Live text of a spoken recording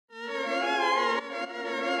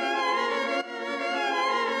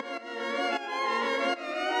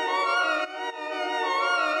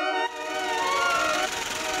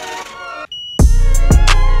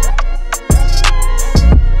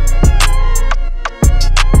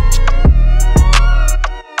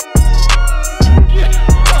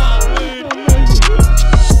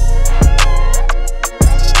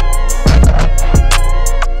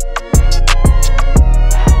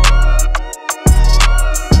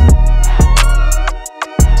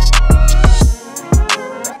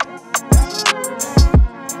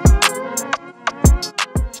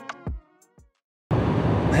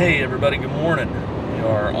everybody, good morning. We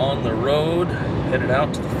are on the road, headed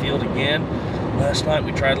out to the field again. Last night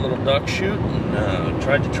we tried a little duck shoot and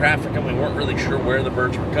tried to traffic them. We weren't really sure where the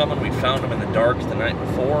birds were coming. We found them in the dark the night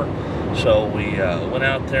before. So we went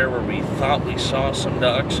out there where we thought we saw some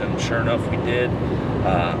ducks, and sure enough we did.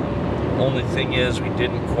 Only thing is we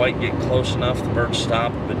didn't quite get close enough. The birds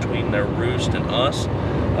stopped between their roost and us.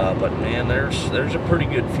 But man, there's a pretty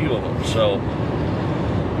good few of them. So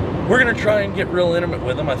we're gonna try and get real intimate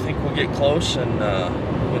with them. I think we'll get close and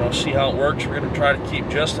see how it works. We're gonna try to keep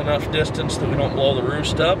just enough distance that we don't blow the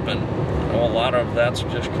roost up, and a lot of that's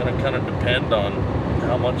just gonna kind of depend on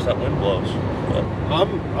how much that wind blows. But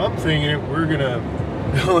I'm thinking we're gonna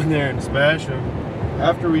go in there and smash them.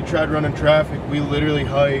 After we tried running traffic, we literally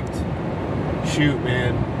hiked, shoot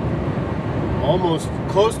man, almost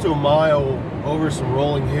close to a mile over some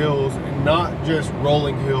rolling hills, and not just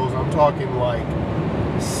rolling hills. I'm talking like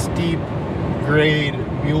steep grade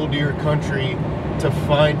mule deer country to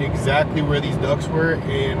find exactly where these ducks were,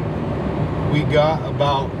 and we got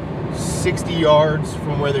about 60 yards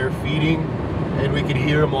from where they're feeding, and we could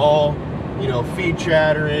hear them all, feed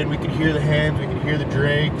chattering. We could hear the hens, we could hear the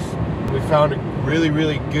drakes. We found a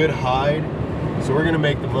really good hide, so we're gonna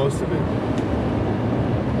make the most of it.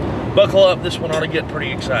 buckle up, this one ought to get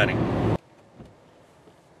pretty exciting.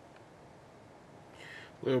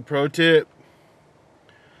 Little pro tip.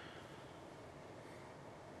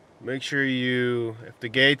 Make sure if the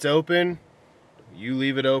gate's open, you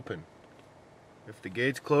leave it open. If the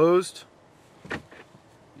gate's closed,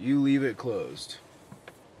 you leave it closed.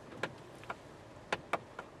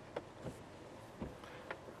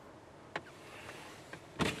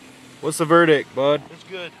 What's the verdict, bud? It's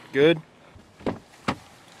good. Good?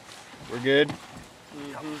 We're good?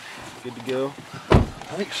 Good to go?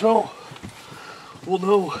 I think so. We'll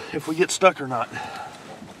know if we get stuck or not.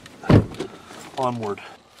 Onward.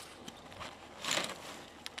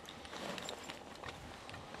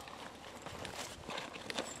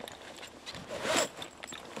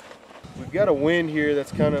 We've got a wind here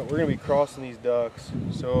that's we're gonna be crossing these ducks.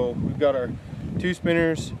 So we've got our two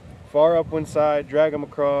spinners far up one side, drag them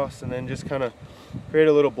across, and then just kind of create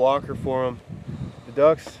a little blocker for them. The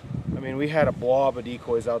ducks, we had a blob of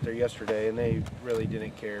decoys out there yesterday, and they really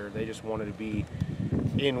didn't care. They just wanted to be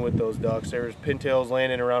in with those ducks. There was pintails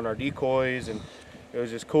landing around our decoys, and it was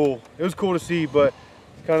just cool. It was cool to see, but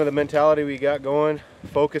it's kind of the mentality we got going.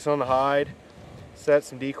 Focus on the hide, set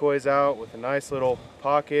some decoys out with a nice little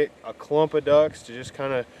pocket, a clump of ducks to just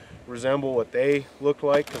kind of resemble what they looked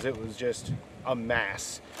like, because it was just a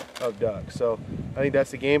mass of ducks. So I think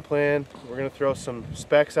that's the game plan. We're going to throw some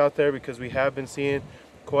specks out there because we have been seeing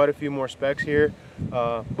quite a few more specks here,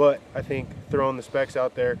 but I think throwing the specks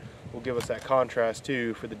out there will give us that contrast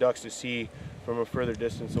too for the ducks to see from a further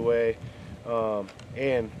distance away,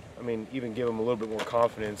 and even give them a little bit more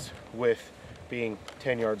confidence with being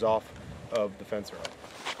 10 yards off of the fence row.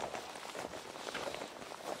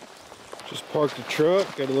 Just parked the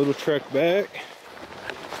truck, got a little trek back.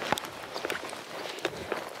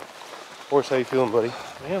 Horse, how you feeling, buddy?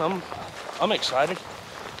 Man, I'm excited.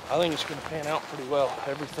 I think it's going to pan out pretty well.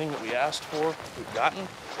 Everything that we asked for, we've gotten.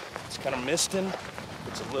 It's kind of misting.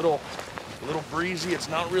 It's a little breezy. It's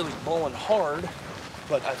not really blowing hard,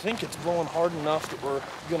 but I think it's blowing hard enough that we're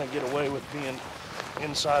going to get away with being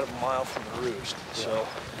inside of a mile from the roost. Yeah.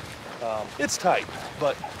 So it's tight,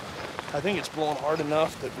 but I think it's blowing hard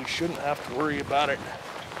enough that we shouldn't have to worry about it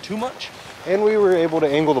too much. And we were able to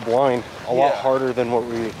angle the blind a lot harder than what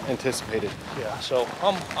we anticipated. Yeah, so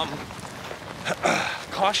I'm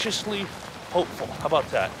cautiously hopeful. How about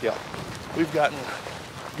that? Yeah. We've gotten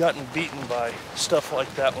beaten by stuff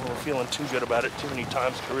like that when we're feeling too good about it too many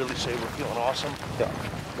times to really say we're feeling awesome. Yeah.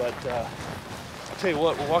 But I'll tell you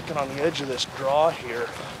what, we're walking on the edge of this draw here,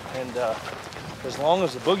 and as long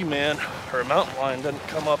as the boogeyman or a mountain lion doesn't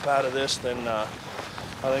come up out of this, then I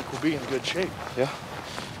think we'll be in good shape. Yeah.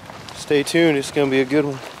 Stay tuned, it's going to be a good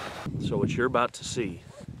one. So what you're about to see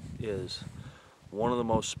is one of the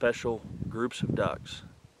most special groups of ducks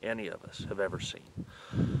any of us have ever seen.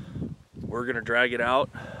 We're going to drag it out.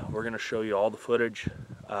 We're going to show you all the footage.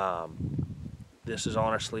 This is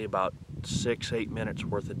honestly about 6-8 minutes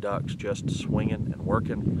worth of ducks just swinging and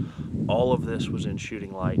working. All of this was in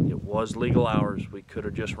shooting light. It was legal hours. We could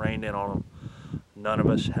have just reined in on them. None of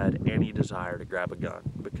us had any desire to grab a gun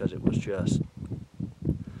because it was just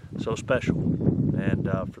so special. And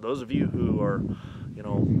for those of you who are,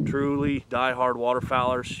 truly die-hard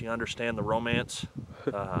waterfowlers, you understand the romance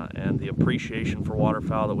and the appreciation for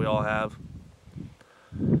waterfowl that we all have.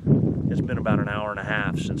 It's been about an hour and a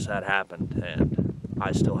half since that happened, and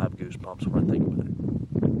I still have goosebumps when I think about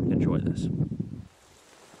it. Enjoy this.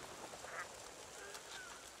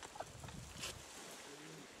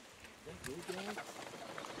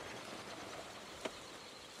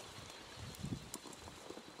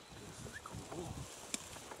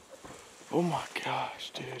 Oh my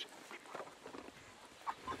gosh, dude.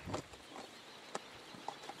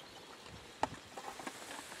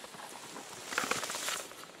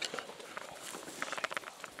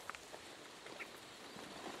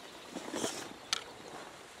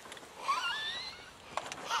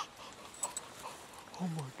 Oh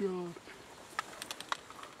my god.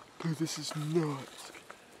 Dude, this is nuts.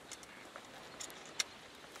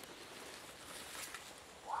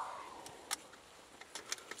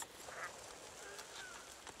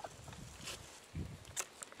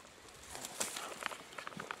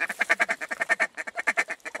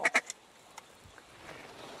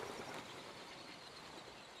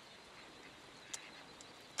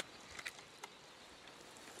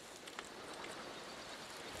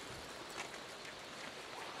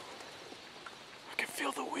 I can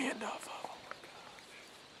feel the wind off of them.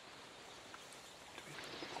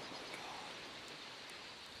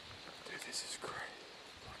 Dude, this is great.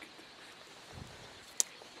 Look at this.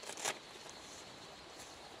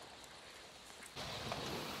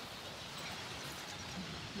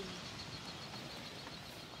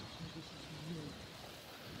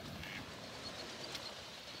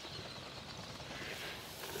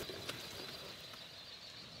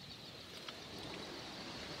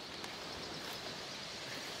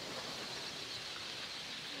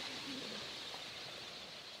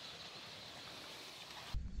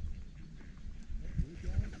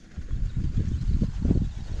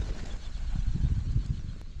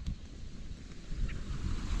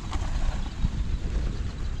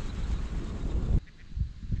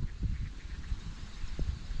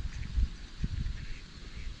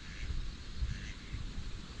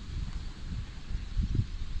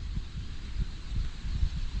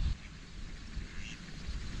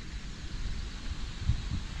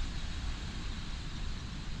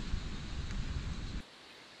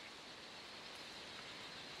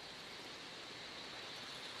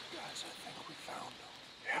 Guys, I think we found them.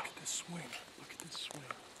 Yeah. Look at this swing. Look at this swing.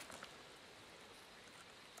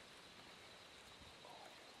 Oh,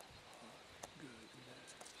 goodness.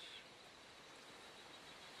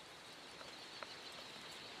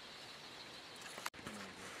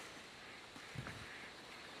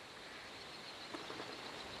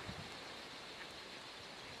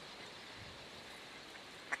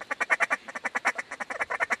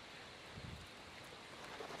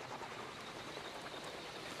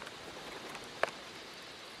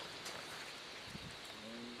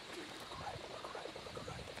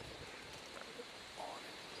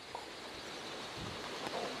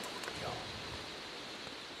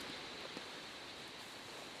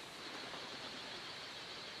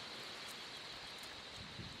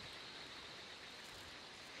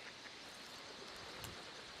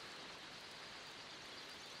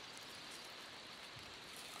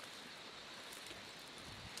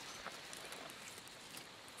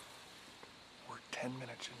 We're 10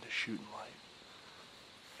 minutes into shooting light,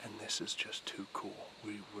 and this is just too cool.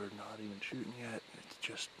 We're not even shooting yet. It's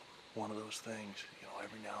just one of those things, you know,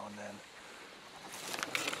 every now and then.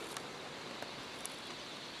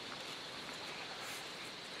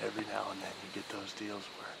 Every now and then you get those deals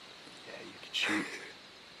where, yeah, you can shoot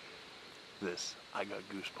this. I got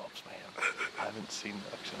goosebumps, man. I haven't seen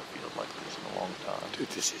ducks in a field like this in a long time. Dude,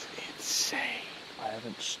 this is insane. I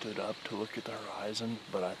haven't stood up to look at the horizon,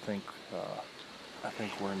 but I think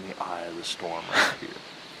we're in the eye of the storm right here.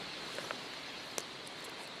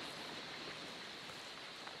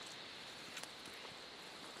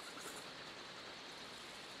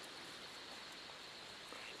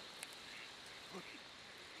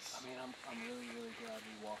 I mean, I'm really, really glad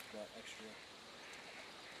we walked that extra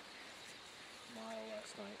mile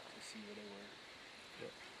last night to see where they were.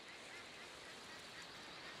 Yep.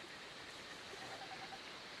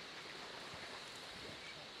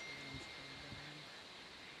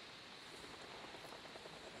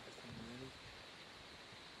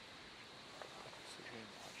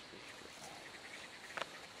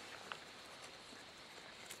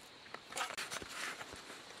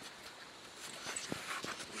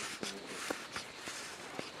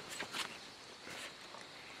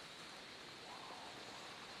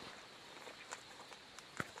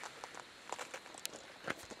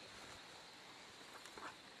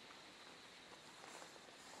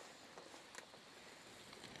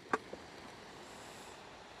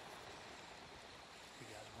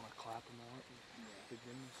 Clap them out and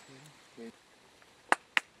begin this thing.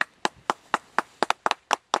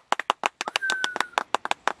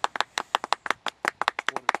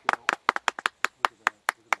 What a kill. Look at that.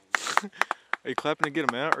 Look at that. Are you clapping to get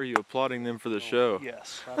them out, or are you applauding them for the show?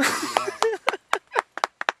 Yes. Might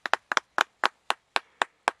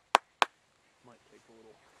take a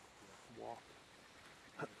little walk.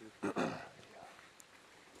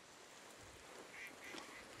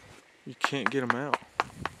 You can't get them out.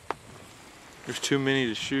 There's too many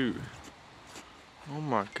to shoot. Oh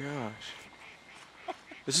my gosh.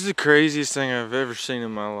 This is the craziest thing I've ever seen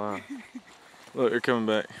in my life. Look, they're coming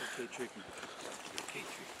back. Okay, tricky. Okay, tricky.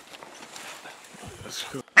 That's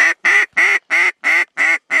cool.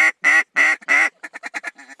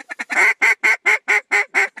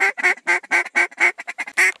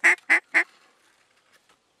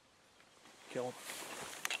 Kill him.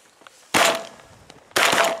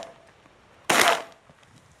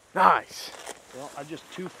 Nice. Well, I just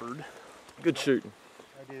twofered. Good shooting.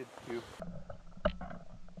 I did too.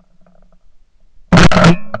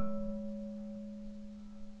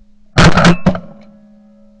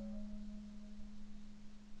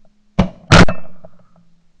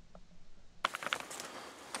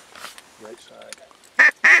 Right side.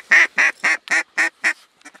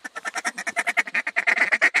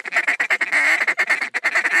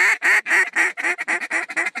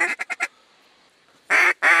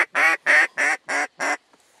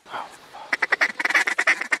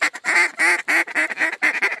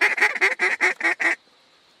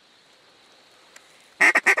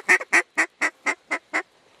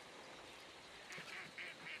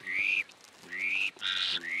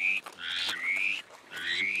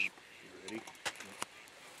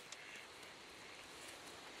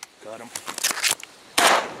 Got him.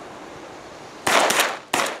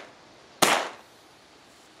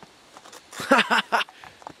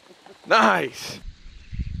 Nice.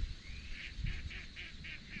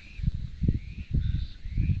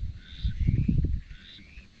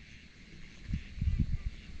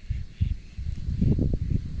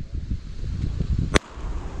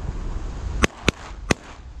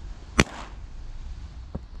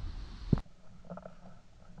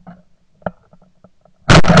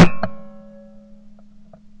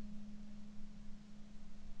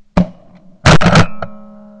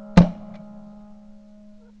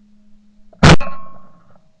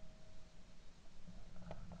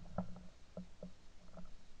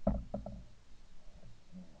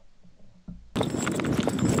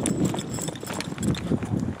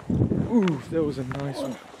 Ooh, that was a nice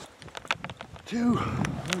one. Two.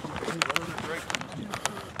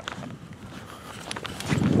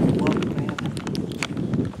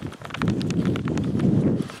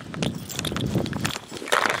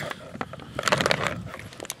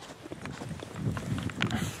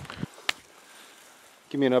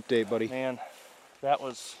 Give me an update, buddy. Man, that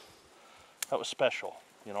was special.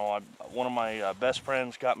 You know, one of my best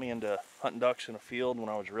friends got me into hunting ducks in a field when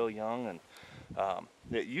I was real young, and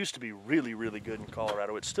it used to be really, really good in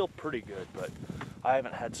Colorado. It's still pretty good, but I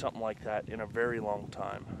haven't had something like that in a very long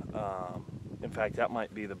time. In fact, that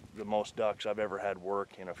might be the most ducks I've ever had work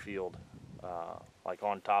in a field, like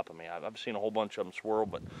on top of me. I've seen a whole bunch of them swirl,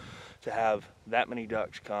 but to have that many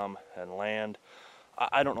ducks come and land,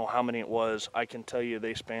 I don't know how many it was. I can tell you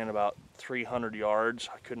they span about 300 yards.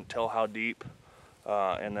 I couldn't tell how deep,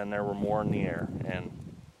 and then there were more in the air, and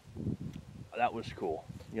that was cool.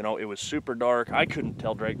 You know, it was super dark. I couldn't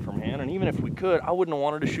tell Drake from hand, and even if we could, I wouldn't have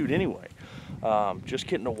wanted to shoot anyway. Just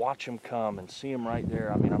getting to watch him come and see him right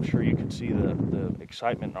there. I mean, I'm sure you could see the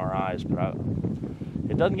excitement in our eyes, but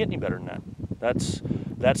it doesn't get any better than that.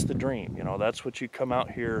 That's the dream, you know. That's what you come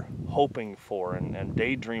out here hoping for and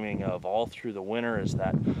daydreaming of all through the winter, is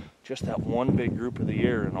that just that one big group of the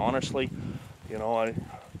year. And honestly, you know,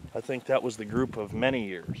 I think that was the group of many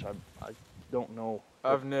years. I don't know.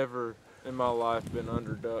 I've never in my life been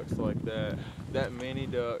under ducks like that. That many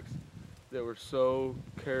ducks that were so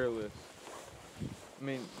careless. I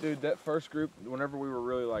mean, dude, that first group, whenever we were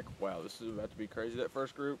really like, wow, this is about to be crazy, that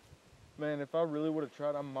first group, man, if I really would have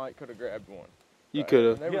tried, I could have grabbed one. You could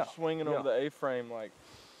have. They were swinging over the A-frame, like,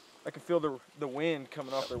 I could feel the wind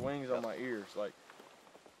coming off their wings on my ears, like,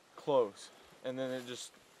 close. And then it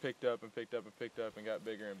just picked up and picked up and picked up and got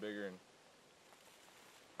bigger and bigger. And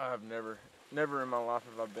I've never in my life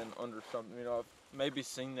have I been under something. You know, I've maybe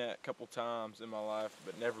seen that a couple times in my life,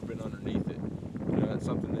 but never been underneath it. You know, that's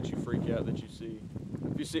something that you freak out that you see.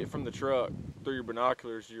 If you see it from the truck through your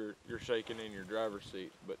binoculars, you're shaking in your driver's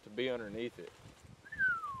seat. But to be underneath it,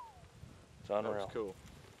 It's unreal. that was cool.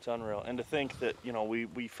 It's unreal. And to think that, you know,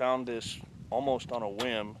 we found this almost on a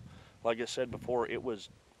whim. Like I said before, it was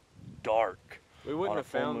dark. We wouldn't on have a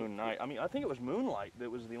full found moon night. I mean, I think it was moonlight that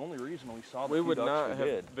was the only reason we saw the We few would ducks not we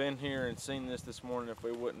have did. been here and seen this morning if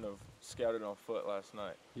we wouldn't have scouted on foot last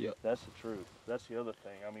night. That's the truth. That's the other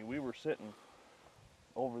thing. I mean, we were sitting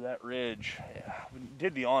over that ridge. Yeah, we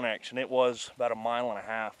did the onyx, and it was about 1.5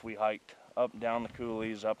 miles. We hiked up and down the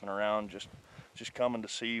coulees, up and around, just coming to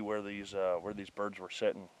see where these birds were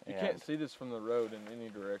sitting. You can't see this from the road in any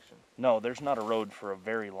direction. No, there's not a road for a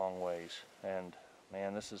very long ways. And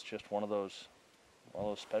man, this is just one of those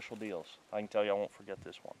special deals. I can tell you I won't forget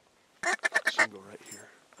this one. Single right here.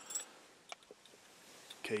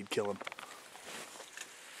 Cade, kill him.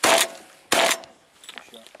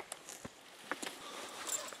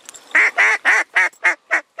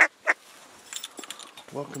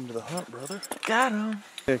 Welcome to the hunt, brother. Got him.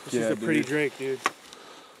 Heck This is a pretty drake, dude.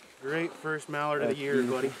 Great first mallard of the year,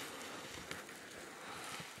 beautiful. buddy.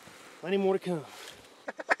 Plenty more to come.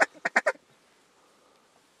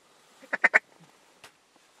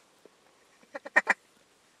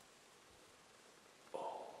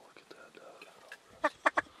 Oh, look at that duck.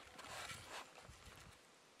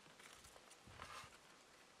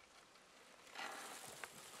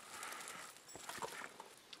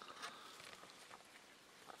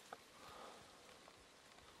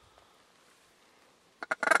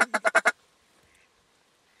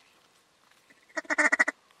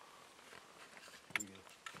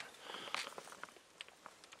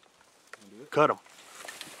 Cut him.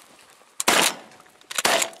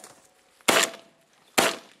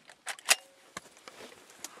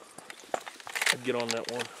 I'd get on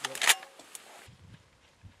that one.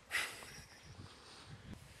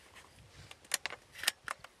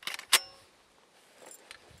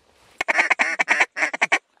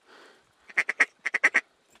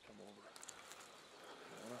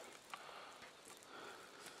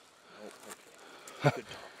 Good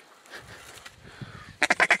talk.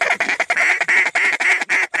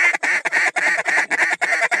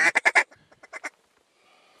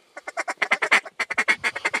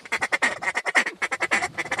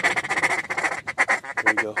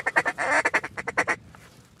 There you go.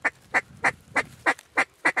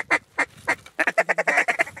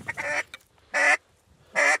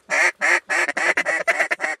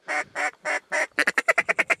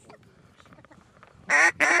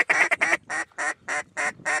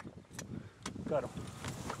 Got him.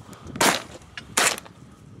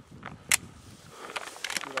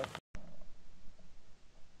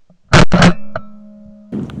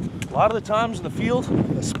 A lot of the times in the field,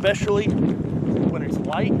 especially when it's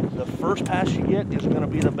light, the first pass you get is going to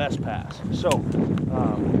be the best pass. So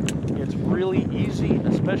it's really easy,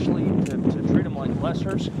 especially to treat them like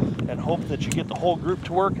lessers and hope that you get the whole group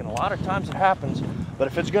to work. And a lot of times it happens, but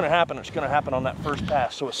if it's going to happen, it's going to happen on that first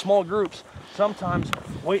pass. So with small groups, sometimes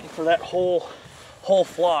waiting for that whole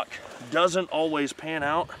flock doesn't always pan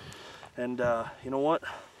out. And you know what?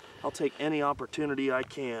 I'll take any opportunity I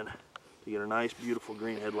can to get a nice, beautiful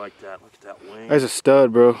greenhead like that. Look at that wing. That's a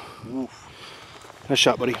stud, bro. Oof. Nice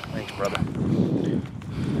shot, buddy. Thanks, brother.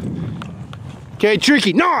 Okay,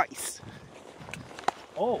 tricky. Nice.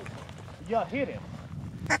 Oh, yeah, hit him.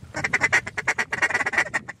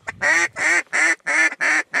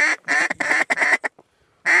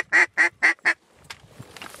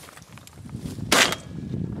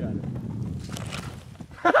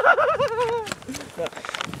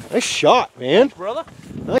 Nice shot, man. Brother.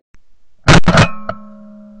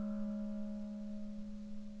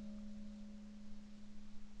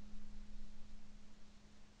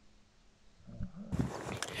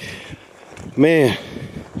 Man,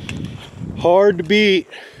 hard to beat.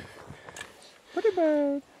 Pretty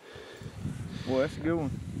bad. Boy, that's a good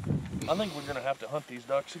one. I think we're gonna have to hunt these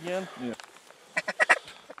ducks again. Yeah.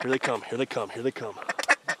 Here they come, here they come, here they come.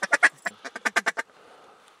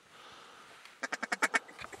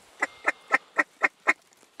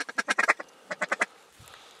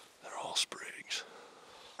 They're all sprigs.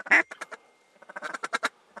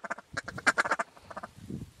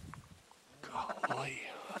 Golly,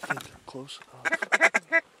 I think they're close enough.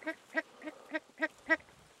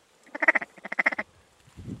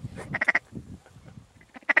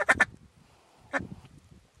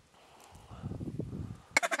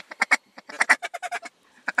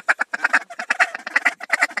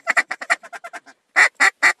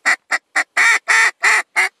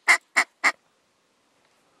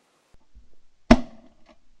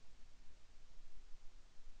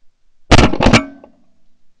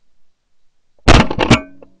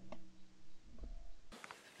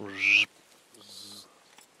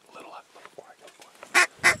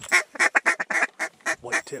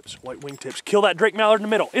 White tips, white wing tips. Kill that Drake Mallard in the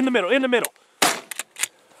middle, in the middle, in the middle.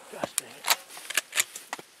 Gosh dang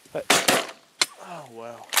it. Oh,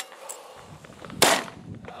 wow.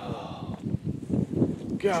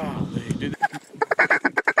 Golly, dude.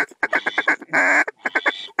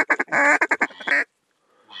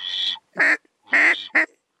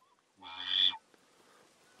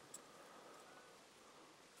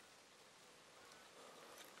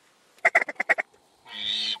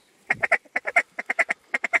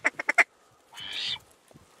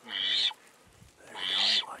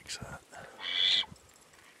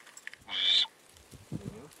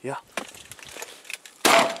 Yeah.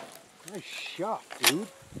 Nice shot, dude.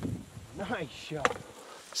 Nice shot.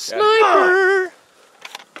 Sniper!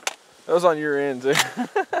 That was on your end, too.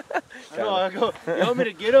 I know, I go, you want me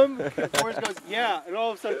to get him? And Forrest goes, yeah. And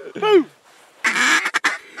all of a sudden, boom!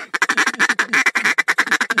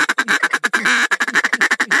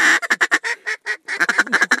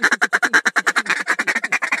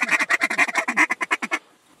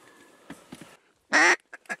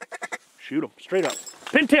 Shoot him straight up.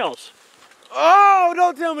 Pintails! Oh,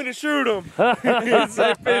 don't tell me to shoot him. He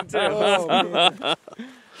said pintails. Oh, man.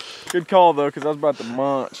 Good call, though, because I was about to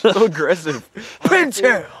munch. So aggressive.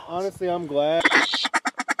 Pintail! Honestly, I'm glad.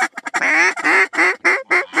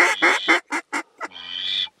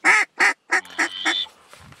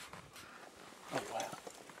 Oh, wow.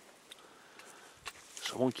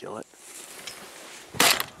 Someone kill it.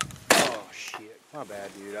 Oh, shit. My bad,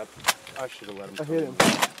 dude. I should have let him. I hit him. Yeah,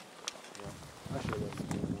 I should have let him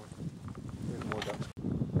do more. There's more ducks.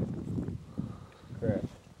 Crap.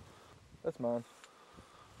 That's mine.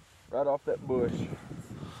 Right off that bush.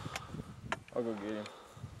 I'll go get him.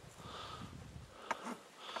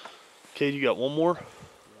 Cade, you got one more?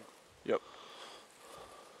 Yep.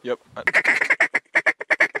 Yep.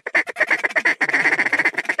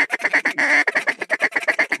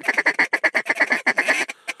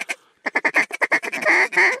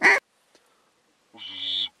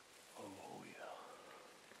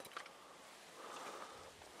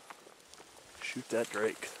 Shoot that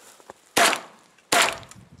drake.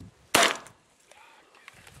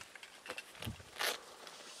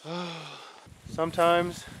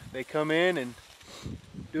 Sometimes they come in and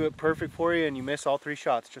do it perfect for you and you miss all 3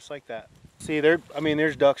 shots just like that. See,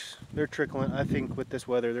 there's ducks. They're trickling. I think with this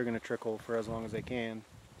weather, they're going to trickle for as long as they can.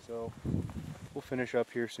 So we'll finish up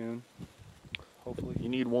here soon, hopefully. You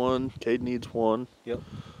need one. Cade needs one. Yep.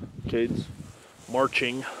 Cade's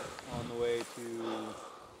marching. On the way to...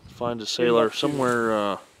 Find a sailor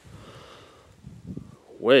somewhere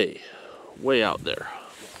way out there.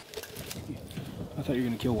 I thought you were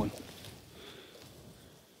going to kill one.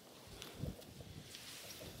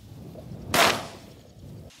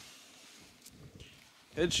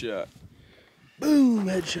 Headshot. Boom,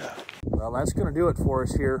 headshot. Well, that's going to do it for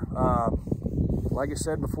us here. Like I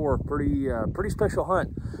said before, pretty special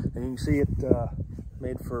hunt, and you can see it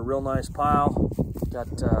made for a real nice pile. Got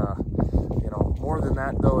you know, more than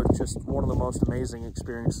that though, it's just one of the most amazing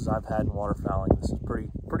experiences I've had in waterfowling. This is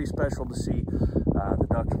pretty special to see the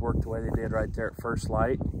ducks work the way they did right there at first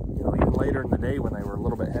light. You know, even later in the day when they were a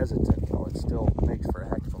little bit hesitant, you know, it still makes for a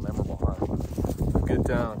heck of a memorable hunt. Good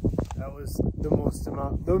time. That was the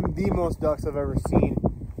most ducks I've ever seen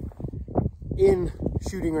in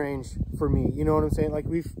shooting range for me. You know what I'm saying? Like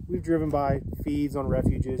we've driven by feeds on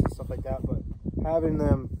refuges and stuff like that, but having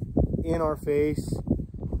them in our face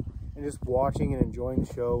and just watching and enjoying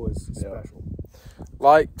the show was special.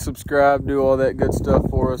 Like, subscribe, do all that good stuff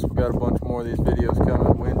for us. We've got a bunch more of these videos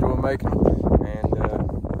coming. We enjoy making them. And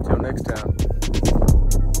until next time.